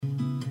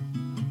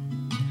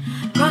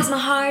Cross my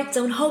heart,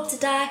 don't hope to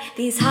die.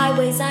 These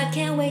highways I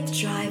can't wait to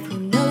drive. Who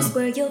knows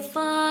where you'll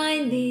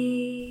find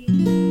me?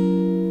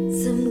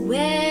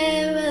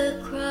 Somewhere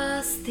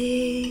across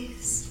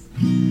this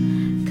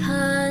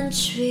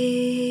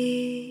country.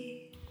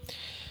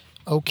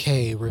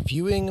 Okay,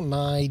 reviewing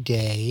my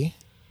day,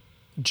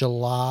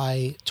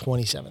 July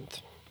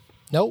 27th.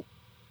 Nope.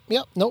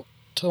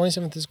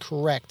 27th is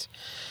correct.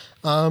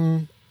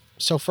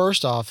 So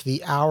first off,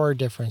 the hour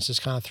difference is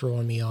kind of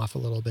throwing me off a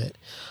little bit.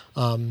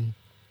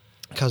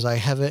 Because I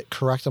have it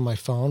correct on my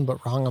phone,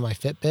 but wrong on my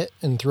Fitbit.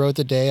 And throughout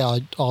the day,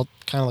 I'll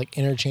kind of like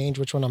interchange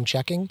which one I'm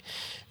checking.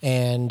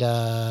 And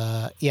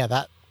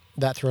that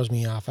throws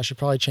me off. I should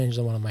probably change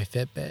the one on my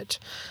Fitbit.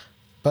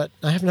 But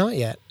I have not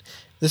yet.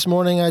 This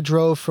morning, I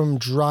drove from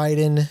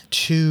Dryden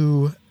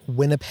to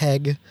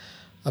Winnipeg,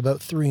 about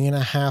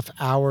 3.5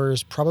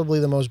 hours, probably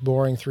the most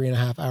boring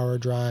 3.5 hour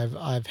drive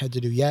I've had to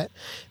do yet.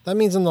 That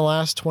means in the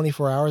last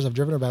 24 hours, I've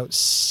driven about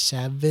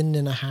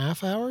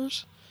 7.5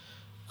 hours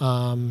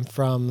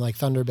from like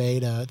Thunder Bay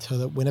to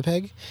the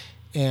Winnipeg.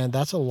 And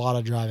that's a lot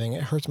of driving.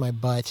 It hurts my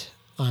butt.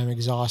 I'm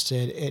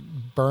exhausted. It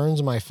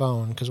burns my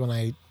phone because when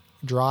I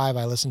drive,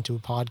 I listen to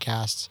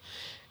podcasts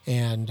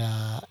and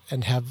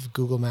have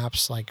Google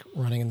Maps like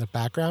running in the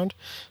background.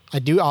 I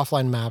do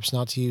offline maps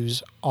not to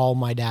use all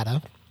my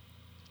data,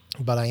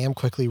 but I am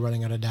quickly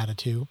running out of data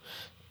too.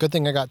 Good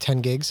thing I got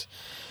 10 gigs.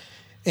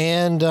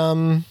 And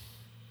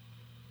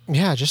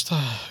just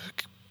a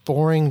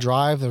boring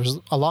drive. There was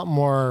a lot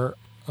more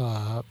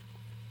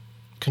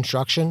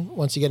construction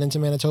once you get into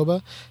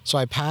Manitoba. So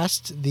I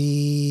passed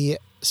the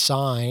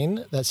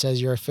sign that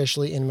says you're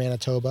officially in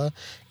Manitoba.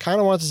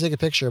 Kind of wanted to take a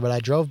picture, but I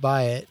drove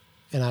by it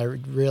and I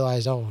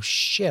realized, oh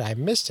shit, I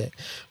missed it.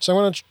 So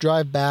I'm going to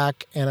drive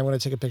back and I'm going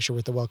to take a picture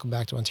with the Welcome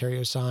Back to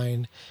Ontario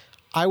sign.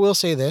 I will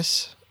say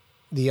this,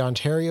 the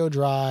Ontario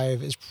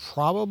drive is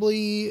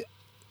probably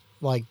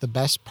like the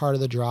best part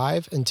of the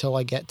drive until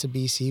I get to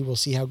BC. We'll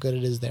see how good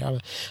it is there.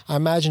 I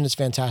imagine it's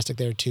fantastic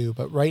there too,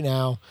 but right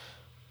now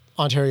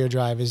Ontario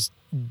drive is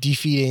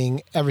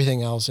defeating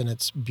everything else and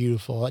it's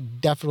beautiful.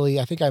 Definitely,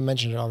 I think I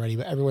mentioned it already,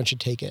 but everyone should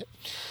take it.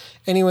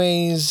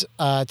 Anyways,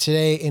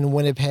 today in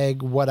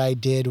Winnipeg, what I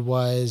did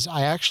was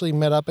I actually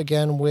met up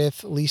again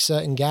with Liza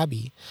and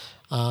Gaby.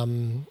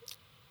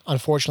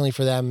 Unfortunately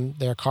for them,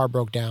 their car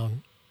broke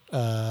down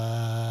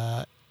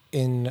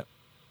in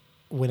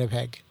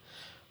Winnipeg.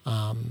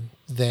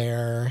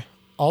 Their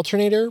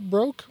alternator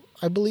broke,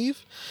 I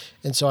believe.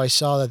 And so I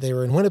saw that they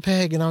were in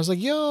Winnipeg and I was like,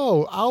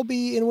 yo, I'll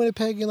be in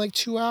Winnipeg in like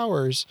 2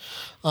 hours.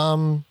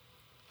 And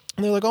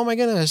they're like, oh my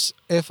goodness,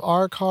 if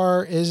our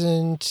car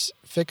isn't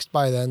fixed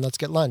by then, let's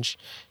get lunch.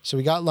 So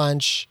we got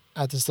lunch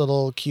at this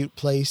little cute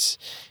place.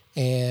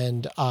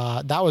 And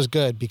that was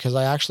good because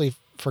I actually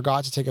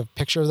forgot to take a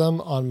picture of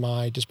them on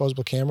my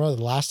disposable camera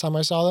the last time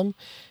I saw them.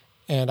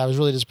 And I was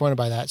really disappointed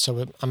by that.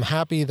 So I'm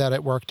happy that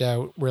it worked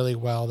out really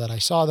well that I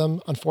saw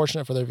them.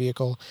 Unfortunate for their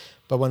vehicle.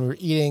 But when we were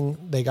eating,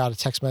 they got a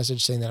text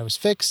message saying that it was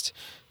fixed.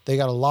 They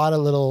got a lot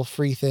of little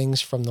free things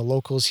from the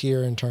locals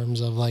here in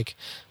terms of like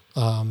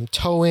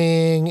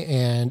towing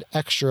and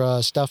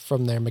extra stuff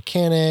from their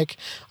mechanic.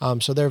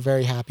 So they're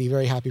very happy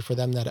for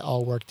them that it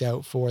all worked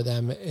out for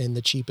them in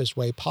the cheapest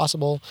way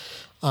possible.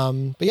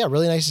 But yeah,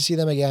 really nice to see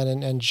them again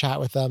and chat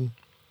with them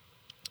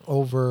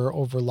over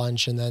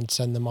lunch and then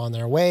send them on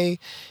their way.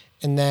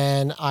 And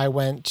then I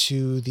went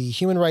to the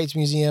Human Rights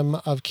Museum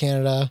of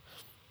Canada.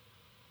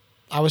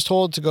 I was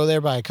told to go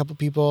there by a couple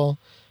people.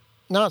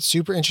 Not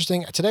super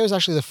interesting. Today was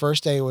actually the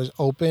first day it was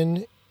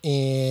open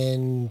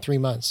in 3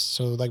 months.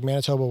 So like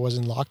Manitoba was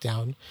in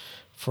lockdown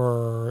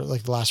for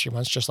like the last few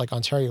months, just like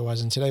Ontario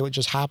was. And today it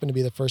just happened to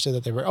be the first day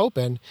that they were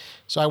open.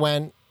 So I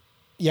went.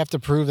 You have to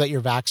prove that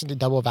you're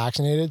double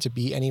vaccinated to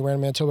be anywhere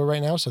in Manitoba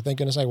right now. So thank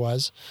goodness I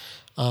was.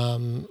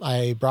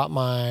 I brought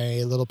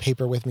my little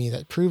paper with me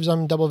that proves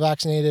I'm double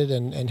vaccinated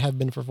and have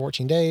been for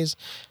 14 days.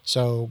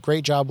 So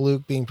great job,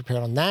 Luke, being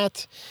prepared on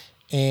that.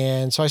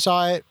 And so I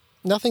saw it.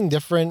 Nothing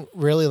different,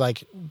 really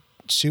like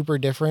super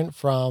different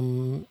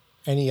from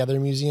any other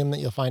museum that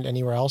you'll find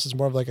anywhere else. It's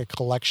more of like a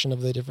collection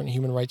of the different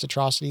human rights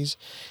atrocities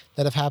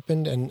that have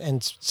happened.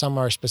 And some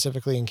are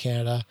specifically in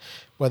Canada,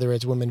 whether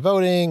it's women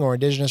voting or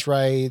Indigenous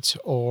rights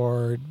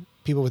or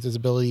people with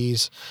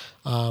disabilities.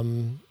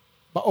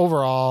 But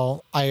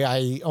overall,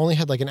 I only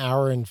had like an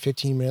hour and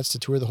 15 minutes to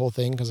tour the whole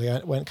thing because I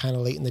went kind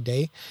of late in the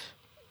day.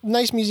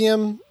 Nice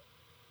museum.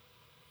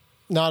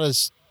 Not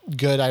as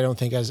good, I don't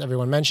think, as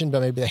everyone mentioned, but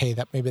maybe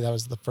that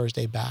was the first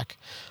day back.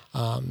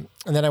 And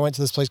then I went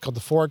to this place called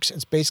The Forks.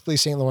 It's basically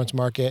St. Lawrence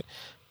Market,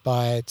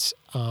 but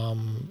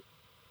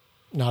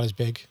not as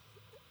big,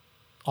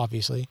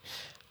 obviously.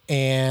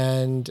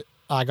 And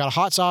I got a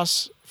hot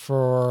sauce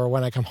for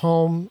when I come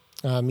home.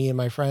 Me and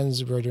my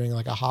friends were doing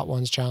like a hot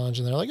ones challenge,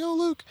 and they're like, "Oh,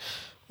 Luke,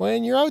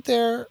 when you're out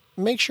there,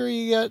 make sure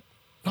you get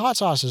hot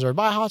sauces or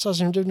buy hot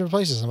sauces from different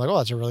places." I'm like, "Oh,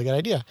 that's a really good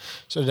idea."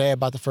 So today I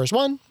bought the first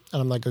one,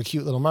 and I'm like, a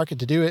cute little market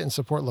to do it and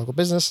support local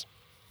business.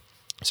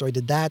 So I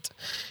did that,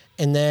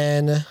 and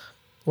then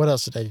what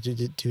else did I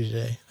do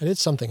today? I did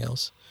something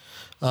else.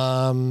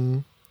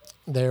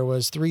 there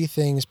was 3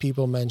 things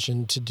people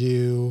mentioned to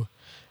do.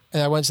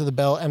 And I went to the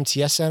Bell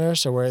MTS Center,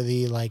 so where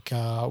the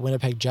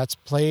Winnipeg Jets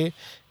play,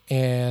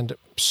 and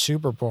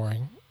super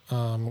boring.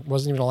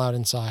 Wasn't even allowed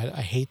inside.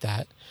 I hate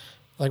that.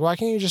 Like, why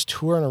can't you just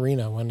tour an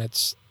arena when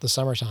it's the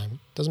summertime?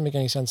 Doesn't make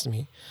any sense to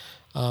me.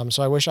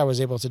 So I wish I was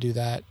able to do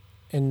that.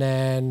 And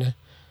then,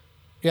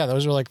 yeah,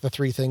 those were like the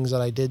 3 things that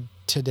I did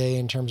today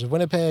in terms of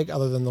Winnipeg,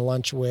 other than the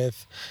lunch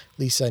with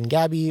Liza and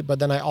Gaby. But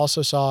then I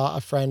also saw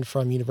a friend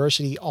from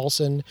university,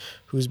 Alson,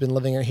 who's been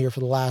living here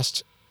for the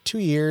last 2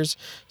 years.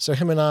 So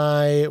him and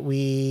I,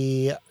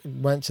 we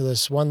went to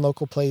this one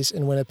local place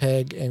in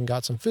Winnipeg and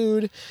got some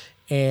food.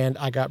 And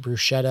I got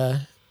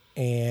bruschetta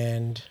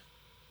and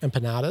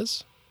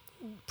empanadas.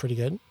 Pretty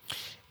good.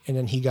 And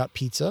then he got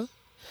pizza.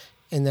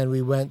 And then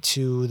we went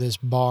to this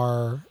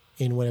bar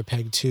in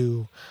Winnipeg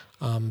too,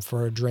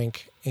 for a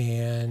drink.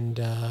 And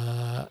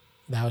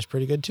that was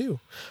pretty good too.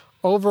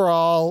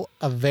 Overall,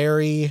 a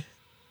very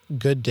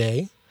good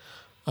day.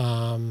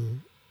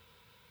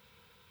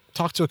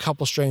 Talked to a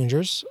couple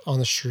strangers on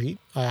the street.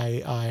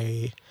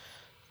 Someone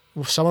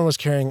was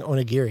carrying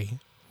onigiri.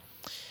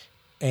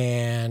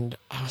 And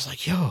I was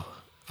like, yo,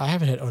 I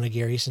haven't had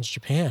onigiri since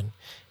Japan.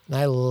 And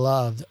I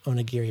loved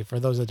onigiri. For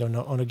those that don't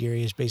know,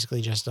 onigiri is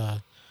basically just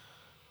a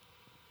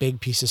big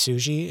piece of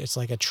sushi. It's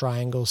like a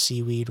triangle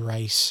seaweed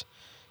rice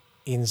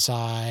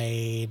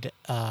inside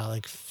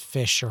like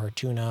fish or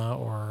tuna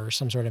or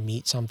some sort of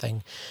meat,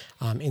 something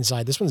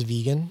inside. This one's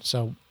vegan,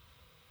 so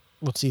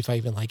we'll see if I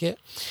even like it.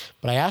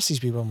 But I asked these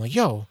people, I'm like,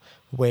 yo,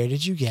 where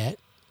did you get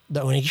the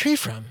onigiri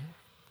from?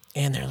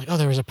 And they're like, oh,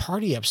 there was a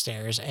party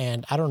upstairs.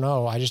 And I don't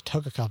know, I just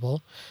took a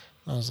couple.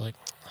 I was like,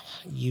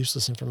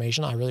 useless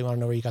information. I really want to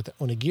know where you got the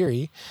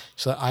onigiri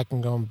so that I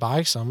can go and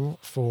buy some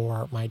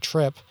for my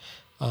trip,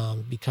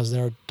 because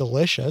they're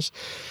delicious.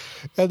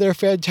 And they're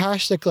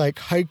fantastic, like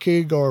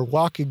hiking or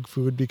walking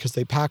food, because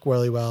they pack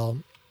really well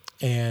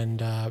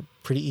and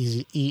pretty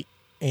easy to eat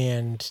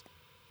and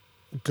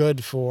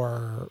good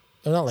for,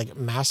 they're not like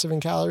massive in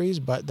calories,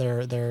 but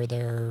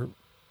they're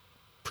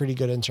pretty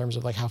good in terms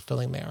of like how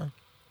filling they are.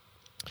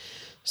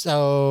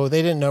 So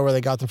they didn't know where they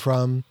got them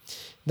from.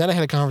 Then I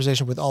had a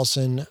conversation with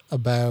Alson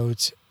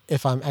about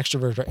if I'm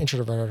extroverted or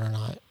introverted or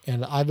not.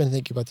 And I've been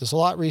thinking about this a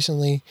lot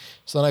recently.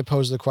 So then I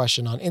posed the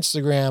question on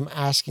Instagram,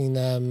 asking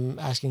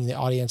the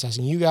audience,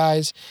 asking you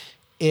guys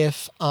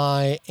if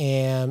I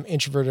am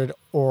introverted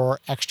or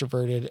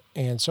extroverted.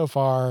 And so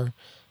far,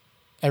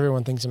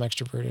 everyone thinks I'm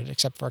extroverted,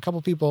 except for a couple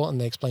people,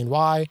 and they explained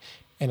why.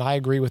 And I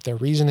agree with their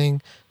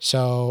reasoning.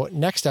 So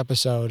next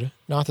episode,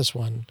 not this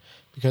one,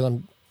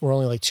 because we're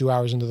only like 2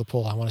 hours into the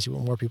poll. I want to see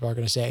what more people are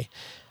going to say.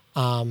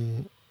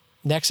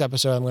 Next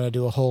episode, I'm going to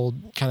do a whole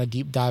kind of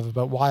deep dive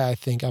about why I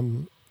think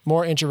I'm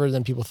more introverted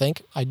than people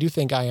think. I do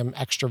think I am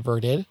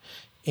extroverted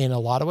in a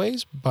lot of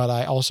ways, but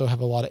I also have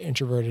a lot of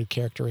introverted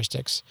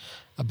characteristics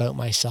about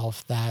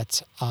myself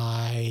that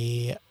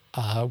I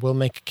will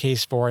make a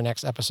case for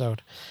next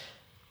episode.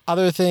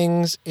 Other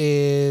things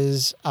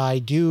is I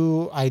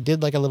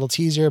did like a little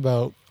teaser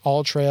about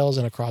all trails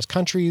and across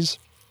countries.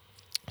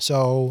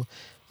 So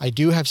I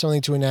do have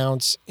something to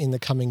announce in the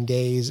coming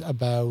days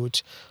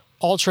about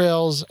All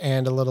Trails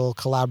and a little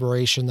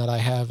collaboration that I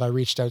have. I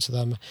reached out to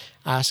them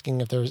asking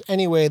if there was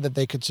any way that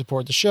they could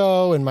support the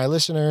show and my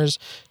listeners.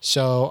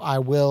 So I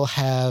will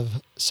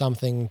have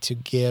something to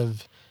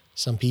give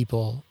some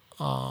people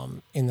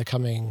in the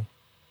coming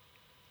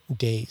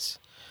days.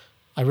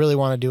 I really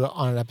want to do it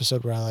on an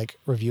episode where I like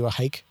review a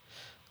hike,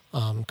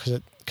 because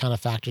it kind of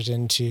factors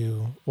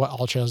into what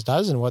All Trails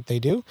does and what they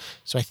do.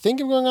 So I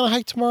think I'm going on a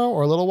hike tomorrow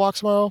or a little walk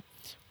tomorrow.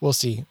 We'll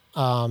see.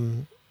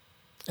 And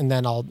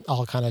then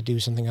I'll kind of do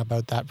something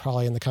about that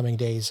probably in the coming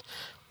days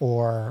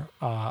or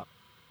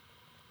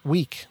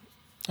week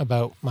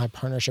about my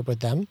partnership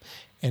with them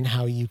and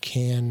how you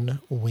can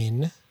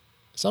win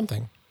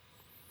something.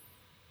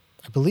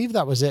 I believe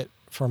that was it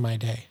for my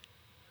day.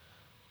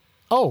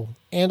 Oh,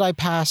 and I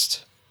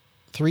passed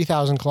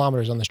 3,000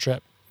 kilometers on this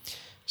trip.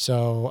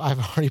 So I've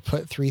already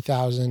put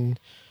 3,000, I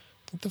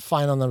think the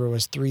final number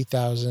was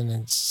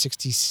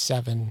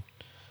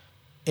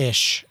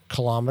 3,067-ish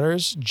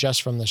kilometers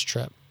just from this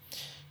trip.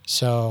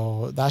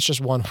 So that's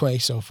just one way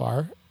so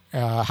far,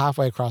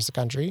 halfway across the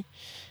country,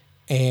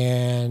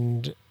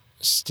 and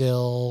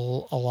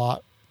still a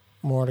lot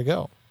more to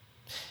go.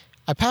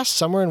 I passed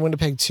somewhere in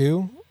Winnipeg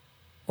too,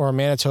 or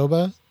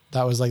Manitoba,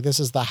 that was like, this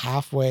is the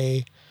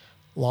halfway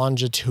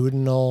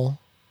longitudinal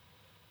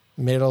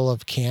middle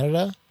of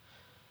Canada.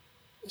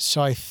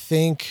 So I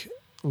think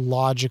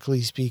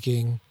logically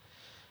speaking,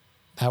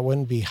 that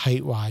wouldn't be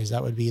height wise.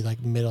 That would be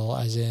like middle,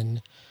 as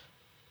in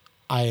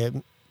I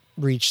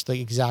reached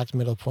the exact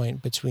middle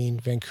point between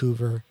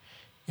Vancouver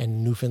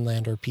and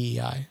Newfoundland or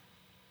PEI.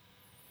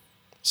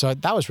 So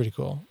that was pretty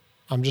cool.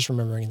 I'm just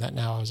remembering that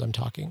now as I'm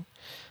talking.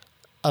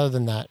 Other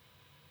than that,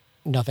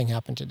 nothing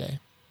happened today.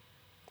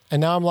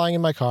 And now I'm lying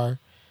in my car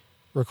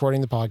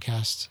recording the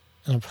podcast,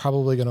 and I'm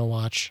probably going to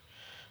watch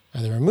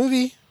either a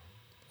movie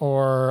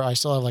or I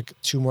still have like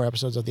 2 more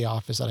episodes of The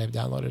Office that I've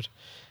downloaded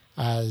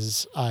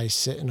as I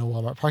sit in a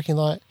Walmart parking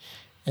lot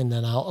and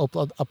then I'll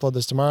upload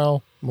this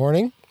tomorrow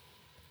morning.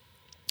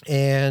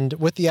 And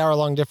with the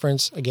hour-long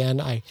difference, again,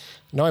 I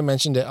know I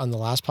mentioned it on the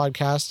last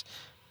podcast,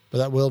 but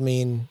that will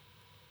mean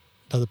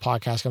that the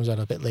podcast comes out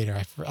a bit later.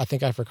 I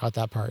think I forgot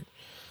that part,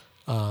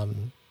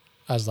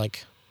 as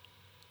like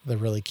the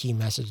really key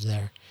message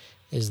there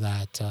is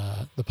that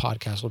the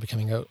podcast will be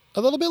coming out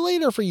a little bit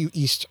later for you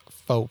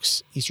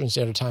Eastern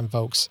Standard Time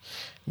folks,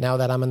 now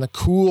that I'm in the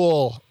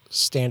cool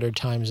Standard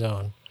Time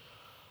zone,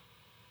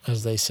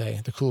 as they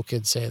say. The cool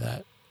kids say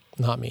that,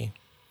 not me.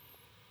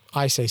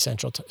 I say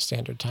Central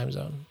Standard Time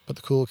Zone, but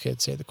the cool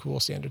kids say the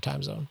cool Standard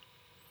Time Zone.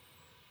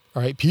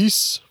 All right,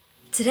 peace.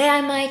 Today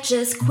I might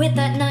just quit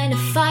that 9 to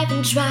 5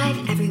 and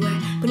drive everywhere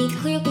beneath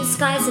clear blue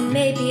skies, and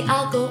maybe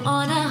I'll go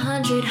on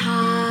 100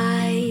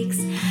 hikes.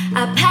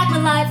 I pack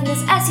my life in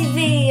this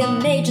SUV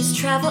and may just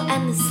travel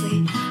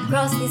endlessly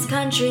across these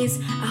countries.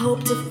 I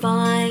hope to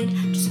find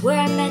just where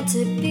I'm meant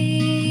to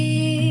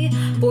be.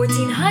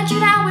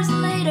 1,400 hours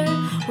later,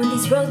 when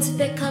these roads have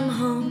become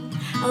home,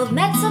 I'll have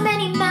met so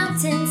many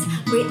mountains,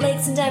 Great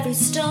Lakes and every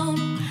stone.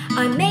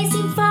 I may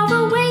seem far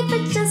away,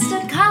 but just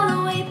a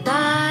call away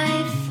by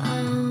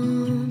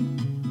phone.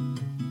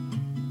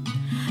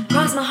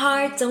 Cross my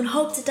heart, don't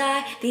hope to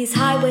die. These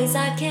highways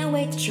I can't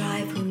wait to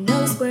drive. Who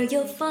knows where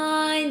you'll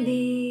find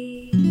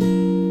me?